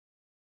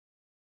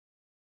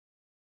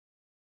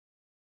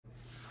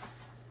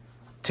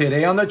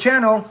Today on the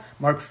channel,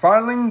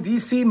 Mcfarlane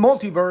DC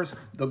Multiverse,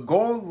 the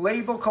gold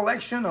label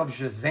collection of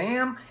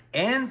Shazam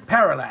and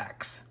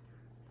Parallax.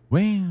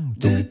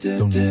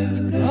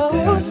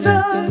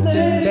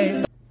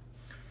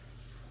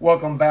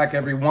 Welcome back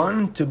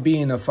everyone to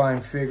Being a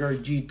Fine Figure.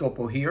 G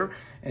Topo here,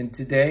 and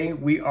today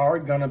we are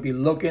gonna be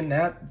looking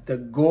at the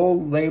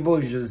gold label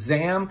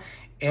Shazam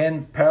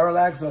and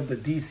Parallax of the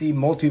DC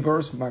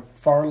Multiverse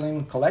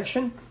Mcfarlane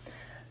collection.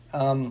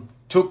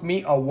 Took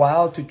me a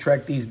while to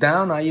track these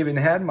down. I even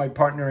had my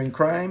partner in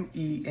crime,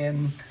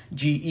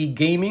 EMGE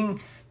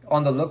Gaming,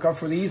 on the lookout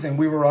for these, and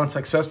we were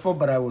unsuccessful,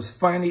 but I was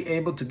finally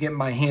able to get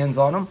my hands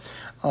on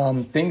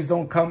them. Things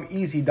don't come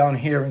easy down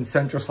here in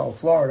Central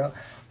South Florida.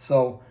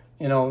 So,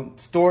 you know,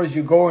 stores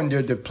you go and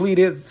they're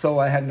depleted. So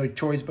I had no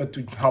choice but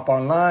to hop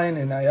online,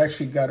 and I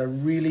actually got a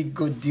really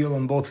good deal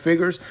on both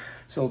figures.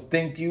 So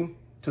thank you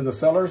to the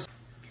sellers.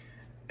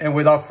 And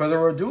without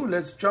further ado,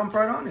 let's jump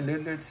right on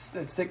it.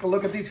 Let's take a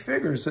look at these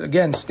figures.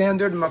 Again,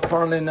 standard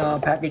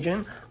Mcfarlane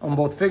packaging on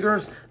both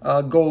figures.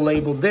 Gold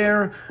label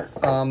there,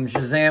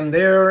 Shazam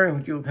there.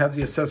 You have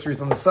the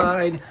accessories on the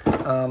side.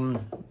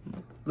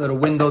 Little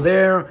window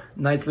there.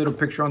 Nice little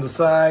picture on the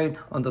side.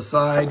 On the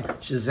side,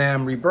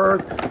 Shazam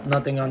Rebirth.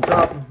 Nothing on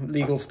top.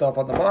 Legal stuff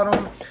on the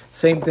bottom.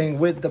 Same thing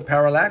with the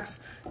Parallax.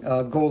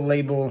 Gold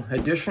label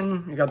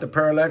edition. You got the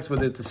Parallax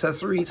with its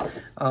accessories.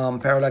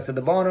 Parallax at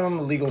the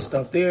bottom, legal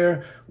stuff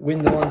there.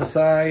 Window on the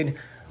side.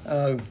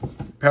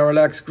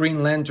 Parallax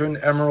Green Lantern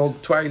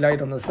Emerald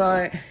Twilight on the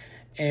side,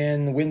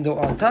 and window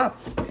on top.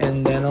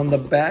 And then on the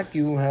back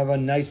you have a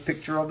nice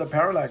picture of the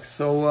Parallax.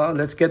 So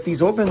let's get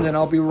these open and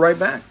I'll be right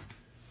back.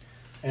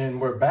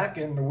 And we're back,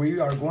 and we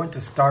are going to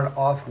start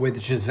off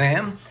with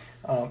Shazam.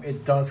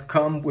 It does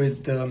come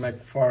with the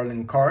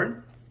Mcfarlane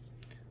card.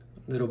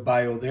 Little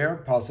bio there,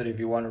 pause it if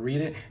you want to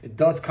read it. It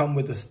does come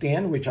with a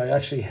stand, which I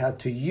actually had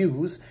to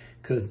use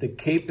because the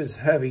cape is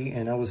heavy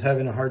and I was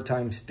having a hard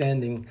time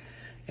standing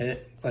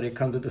it, but it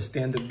comes with the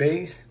standard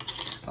base.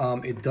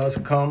 It does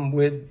come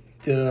with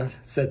the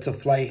sets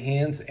of flight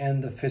hands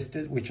and the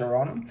fisted, which are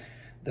on them.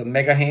 The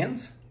mega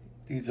hands,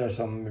 these are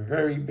some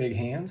very big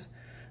hands.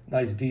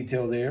 Nice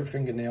detail there,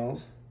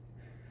 fingernails.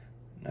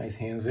 Nice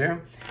hands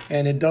there.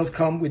 And it does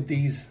come with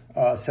these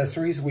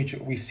accessories, which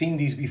we've seen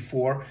these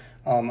before.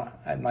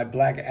 My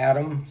Black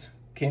Adams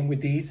came with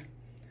these,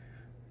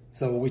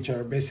 so which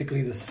are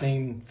basically the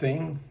same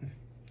thing.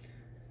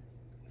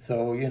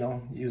 So, you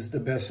know, use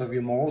the best of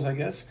your molds, I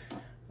guess.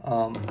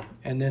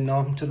 And then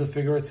on to the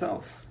figure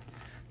itself.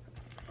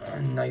 A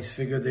nice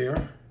figure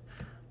there.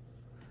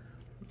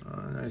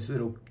 Nice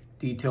little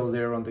details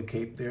there on the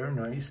cape there,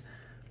 nice.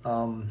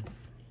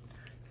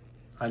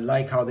 I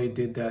like how they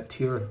did that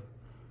tier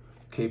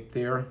cape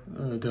there.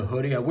 The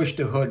hoodie, I wish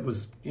the hood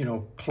was, you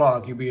know,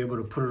 cloth. You'd be able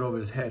to put it over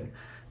his head.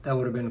 That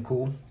would have been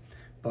cool.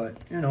 But,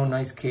 you know,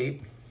 nice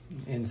cape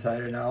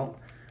inside and out.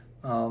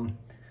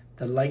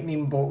 The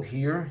lightning bolt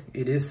here,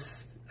 it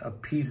is a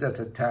piece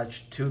that's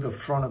attached to the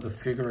front of the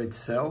figure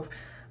itself.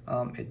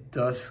 It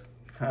does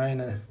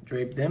kind of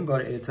drape in,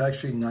 but it's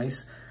actually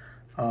nice.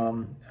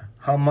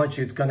 How much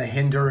it's going to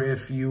hinder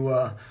if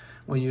you,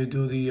 when you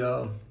do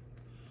the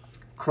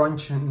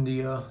crunch and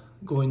the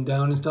going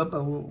down and stuff,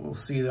 but we'll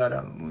see that.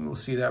 We'll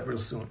see that real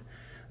soon.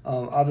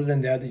 Other than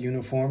that, the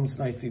uniform's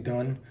nicely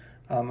done.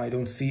 I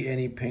don't see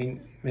any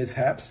paint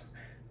mishaps.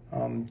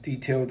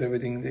 Detailed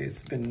everything.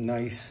 It's been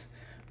nice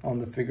on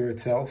the figure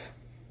itself.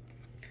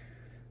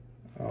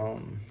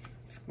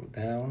 Let's go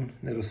down.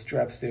 Little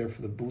straps there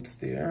for the boots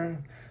there.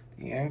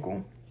 The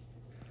ankle.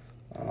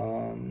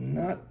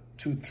 Not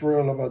too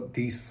thrilled about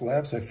these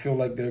flaps. I feel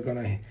like they're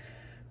gonna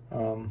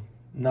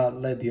not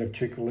let the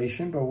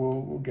articulation, but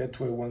we'll get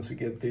to it once we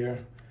get there.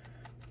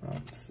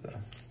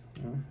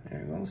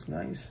 There it goes.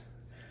 Nice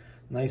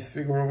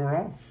figure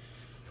overall.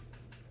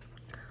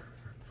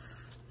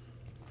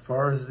 As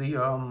far as the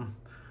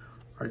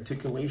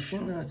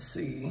articulation, let's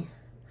see.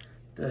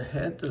 The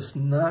head does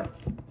not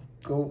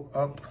go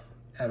up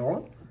at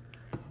all.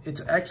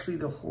 It's actually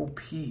the whole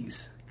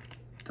piece.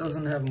 It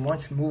doesn't have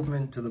much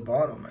movement to the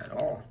bottom at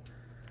all.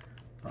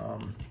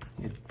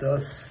 It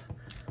does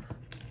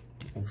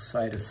move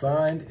side to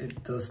side.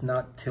 It does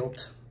not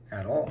tilt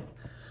at all.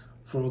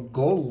 For a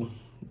gold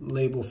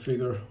label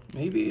figure,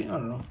 maybe, I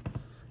don't know,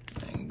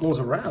 it goes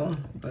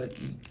around, but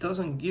it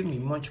doesn't give me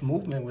much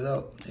movement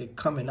without it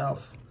coming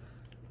off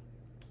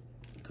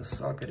the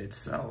socket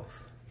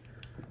itself.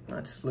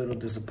 That's a little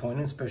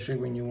disappointing, especially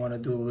when you want to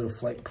do a little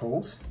flight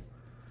pose.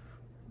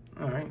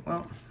 All right,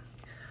 well,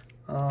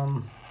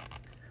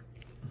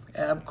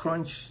 ab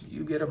crunch,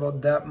 you get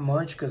about that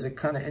much because it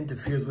kind of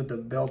interferes with the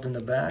belt in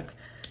the back.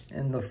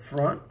 In the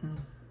front,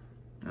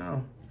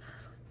 no,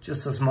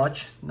 just as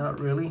much, not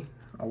really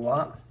a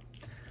lot.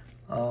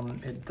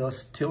 It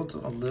does tilt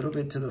a little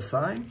bit to the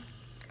side,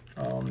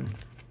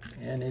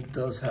 and it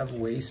does have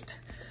waist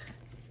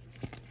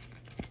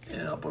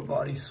and upper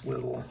body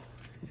swivel.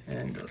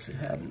 And does it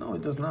have, no,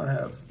 it does not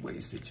have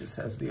waist, it just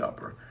has the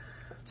upper.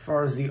 As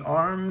far as the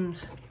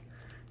arms,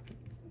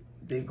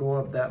 they go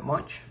up that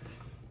much.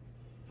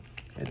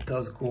 It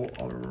does go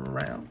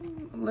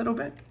around a little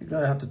bit. You're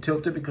gonna have to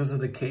tilt it because of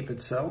the cape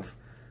itself.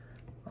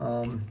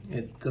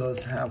 It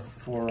does have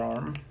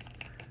forearm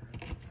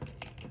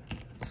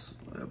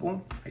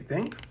swivel, I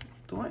think.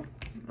 Do I?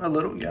 A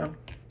little, yeah.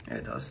 Yeah,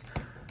 it does.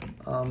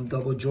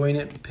 Double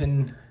jointed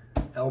pin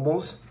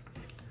elbows.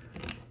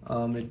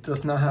 It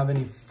does not have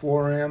any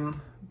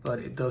forearm, but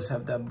it does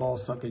have that ball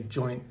socket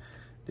joint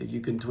that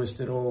you can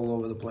twist it all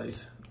over the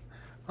place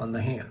on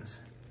the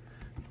hands.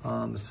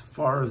 As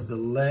far as the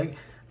leg,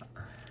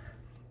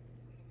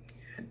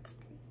 it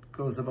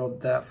goes about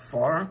that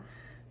far.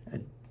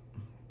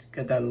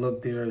 Get that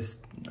look there, it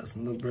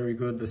doesn't look very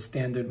good, but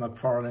standard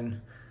Mcfarlane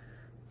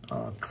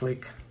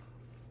click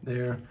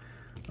there.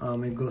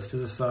 It goes to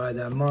the side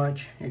that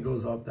much, it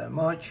goes up that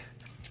much,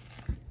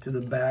 to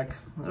the back,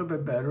 a little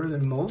bit better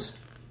than most.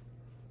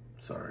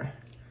 Sorry.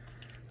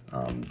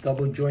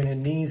 Double jointed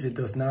knees, it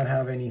does not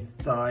have any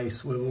thigh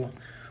swivel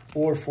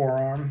or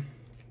forearm,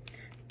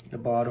 the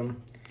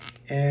bottom.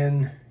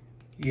 And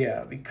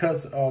yeah,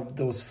 because of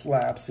those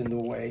flaps in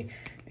the way,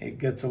 it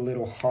gets a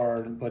little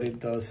hard, but it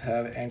does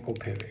have ankle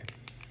pivot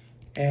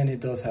and it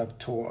does have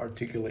toe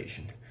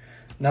articulation.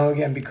 Now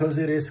again, because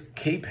it is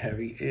cape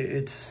heavy,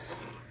 it's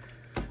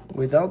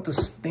without the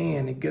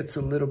stand, it gets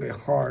a little bit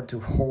hard to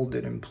hold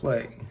it in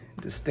play,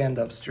 to stand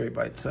up straight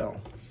by itself.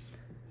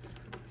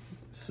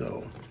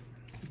 So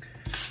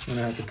I'm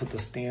gonna have to put the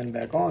stand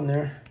back on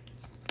there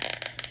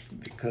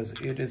because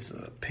it is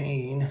a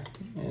pain,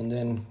 and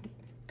then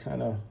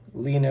kind of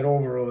lean it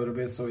over a little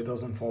bit so it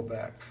doesn't fall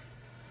back.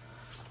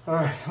 All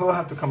right, we'll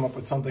have to come up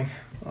with something.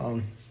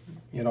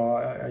 You know,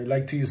 I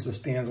like to use the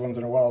stands once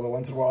in a while, but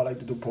once in a while I like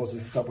to do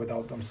poses and stuff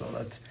without them, so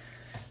that's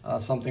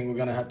something we're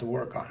gonna have to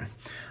work on.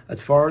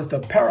 As far as the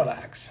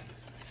Parallax,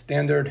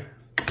 standard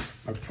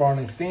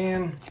Mcfarlane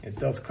stand, it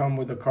does come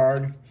with a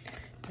card.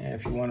 And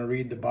if you want to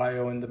read the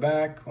bio in the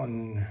back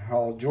on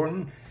Hal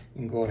Jordan,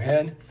 you can go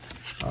ahead.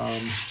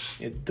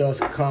 It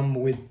does come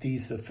with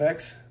these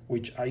effects,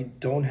 which I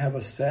don't have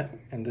a set,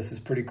 and this is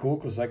pretty cool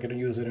because I can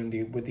use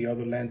it with the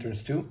other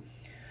lanterns too.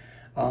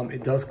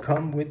 It does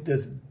come with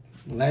this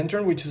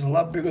lantern, which is a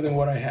lot bigger than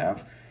what I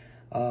have.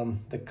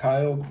 The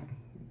Kyle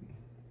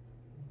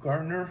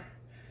Gardner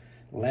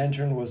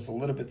lantern was a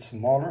little bit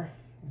smaller,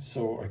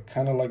 so I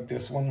kind of like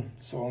this one.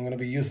 So I'm going to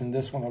be using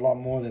this one a lot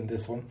more than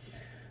this one.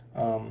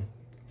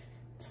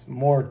 It's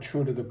more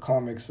true to the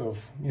comics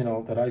of, you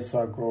know, that I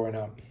saw growing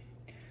up.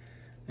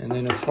 And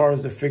then as far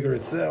as the figure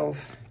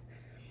itself,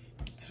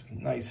 it's a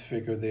nice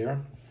figure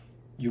there.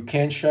 You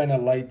can shine a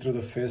light through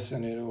the fist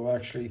and it will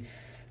actually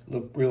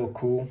look real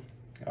cool.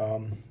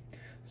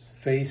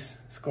 Face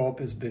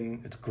sculpt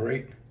it's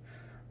great.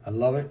 I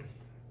love it.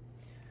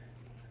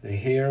 The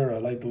hair, I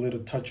like the little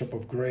touch up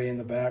of gray in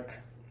the back.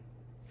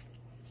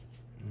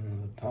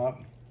 And the top,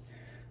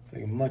 it's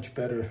like much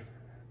better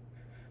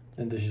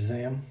than the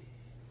Shazam.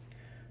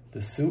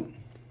 The suit,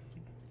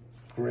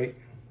 great.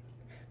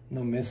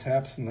 No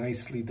mishaps,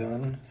 nicely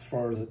done as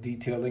far as the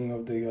detailing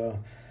of the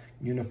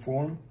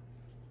uniform.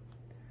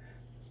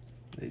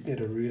 They did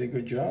a really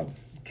good job.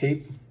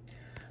 Cape,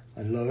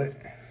 I love it.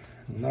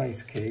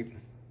 Nice cape.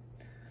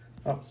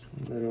 Oh,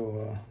 a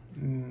little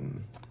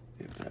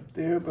up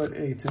there, but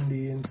it's in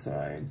the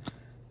inside.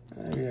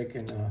 Maybe I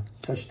can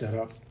touch that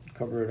up,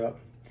 cover it up.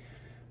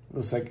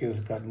 Looks like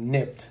it's got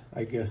nipped,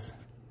 I guess,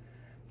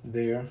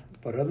 there.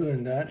 But other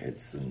than that,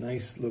 it's a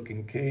nice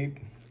looking cape,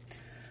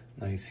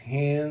 nice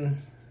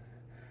hands,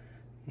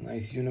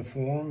 nice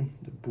uniform.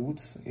 The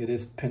boots, it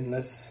is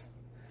pinless.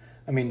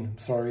 I mean,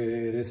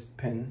 sorry, it is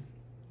pin.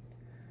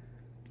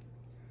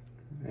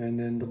 And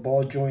then the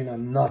ball joint,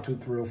 I'm not too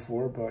thrilled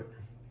for, but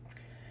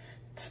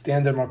it's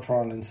standard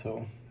Mcfarlane,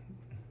 so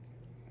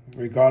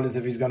regardless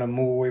if he's gonna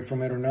move away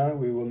from it or not,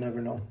 we will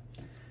never know.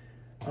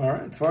 All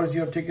right, as far as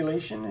the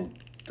articulation,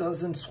 it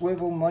doesn't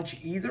swivel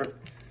much either.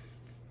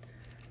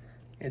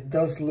 It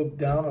does look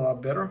down a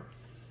lot better.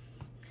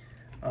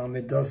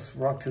 It does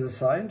rock to the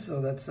side,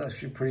 so that's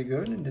actually pretty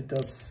good. And it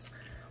does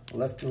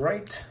left to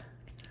right.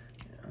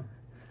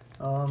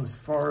 Yeah. As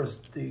far as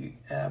the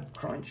ab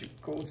crunch,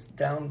 it goes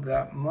down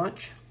that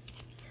much.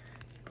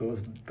 It goes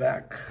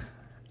back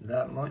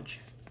that much.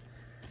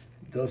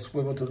 It does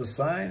swivel to the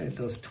side. It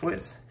does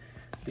twist.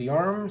 The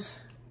arms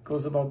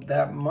goes about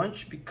that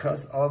much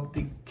because of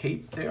the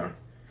cape there.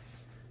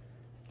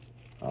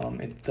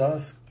 It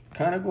does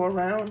kind of go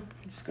around.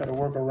 Just got to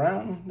work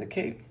around the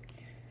cape.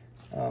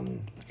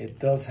 It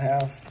does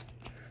have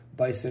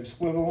bicep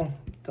swivel,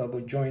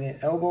 double jointed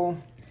elbow,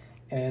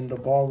 and the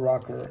ball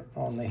rocker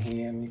on the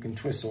hand. You can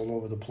twist all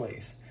over the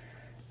place.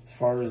 As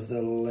far as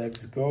the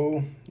legs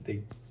go,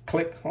 they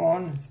click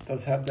on. It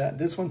does have that.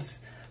 This one's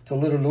it's a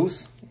little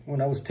loose.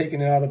 When I was taking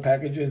it out of the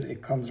packages,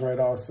 it comes right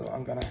off. So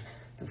I'm gonna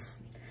have to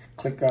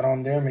click that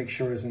on there, make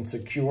sure it's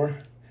secure.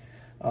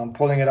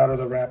 Pulling it out of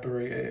the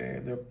wrapper,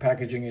 the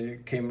packaging,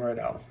 it came right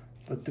out.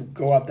 But to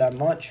go up that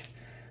much,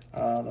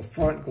 the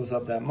front goes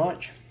up that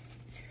much,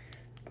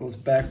 goes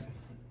back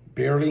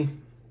barely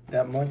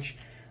that much.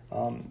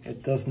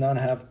 It does not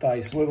have thigh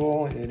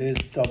swivel. It is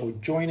double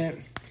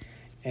jointed,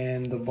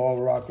 and the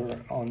ball rocker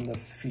on the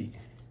feet.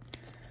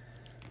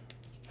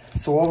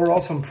 So overall,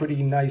 some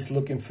pretty nice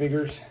looking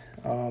figures.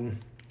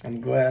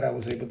 I'm glad I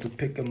was able to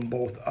pick them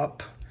both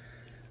up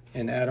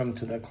and add them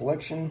to the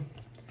collection.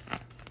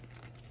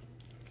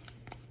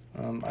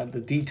 The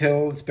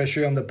detail,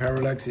 especially on the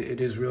Parallax, it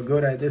is real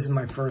good. This is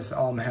my first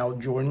Hal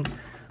Jordan.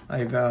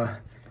 I've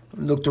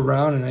looked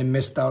around and I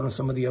missed out on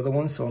some of the other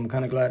ones, so I'm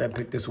kind of glad I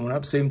picked this one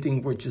up. Same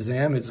thing with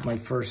Shazam. It's my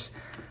first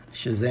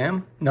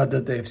Shazam. Not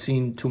that they've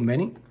seen too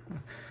many.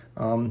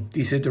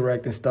 DC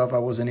Direct and stuff, I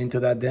wasn't into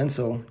that then,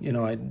 so you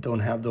know, I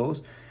don't have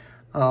those.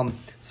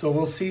 So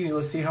we'll see.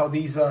 Let's see how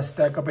these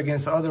stack up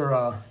against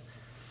other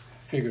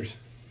figures.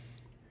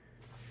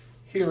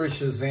 Here is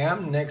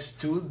Shazam next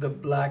to the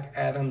Black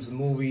Adam's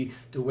movie,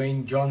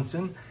 Dwayne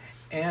Johnson,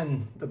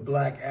 and the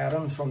Black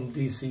Adams from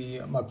DC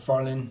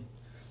Mcfarlane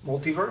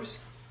Multiverse.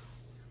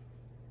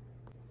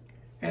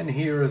 And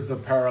here is the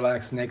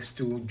Parallax next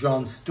to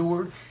Jon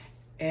Stewart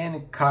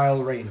and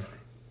Kyle Rayner.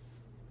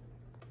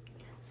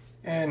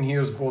 And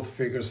here's both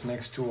figures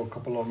next to a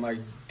couple of my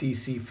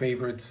DC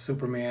favorites,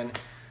 Superman,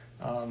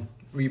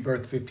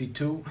 Rebirth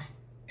 52,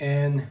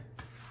 and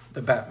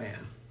the Batman.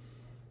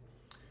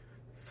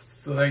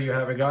 So there you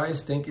have it,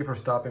 guys. Thank you for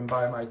stopping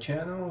by my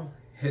channel.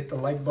 Hit the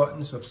like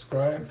button,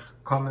 subscribe,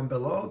 comment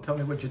below, tell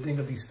me what you think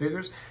of these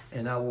figures,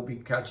 and I will be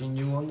catching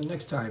you on the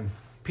next time.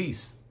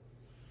 Peace.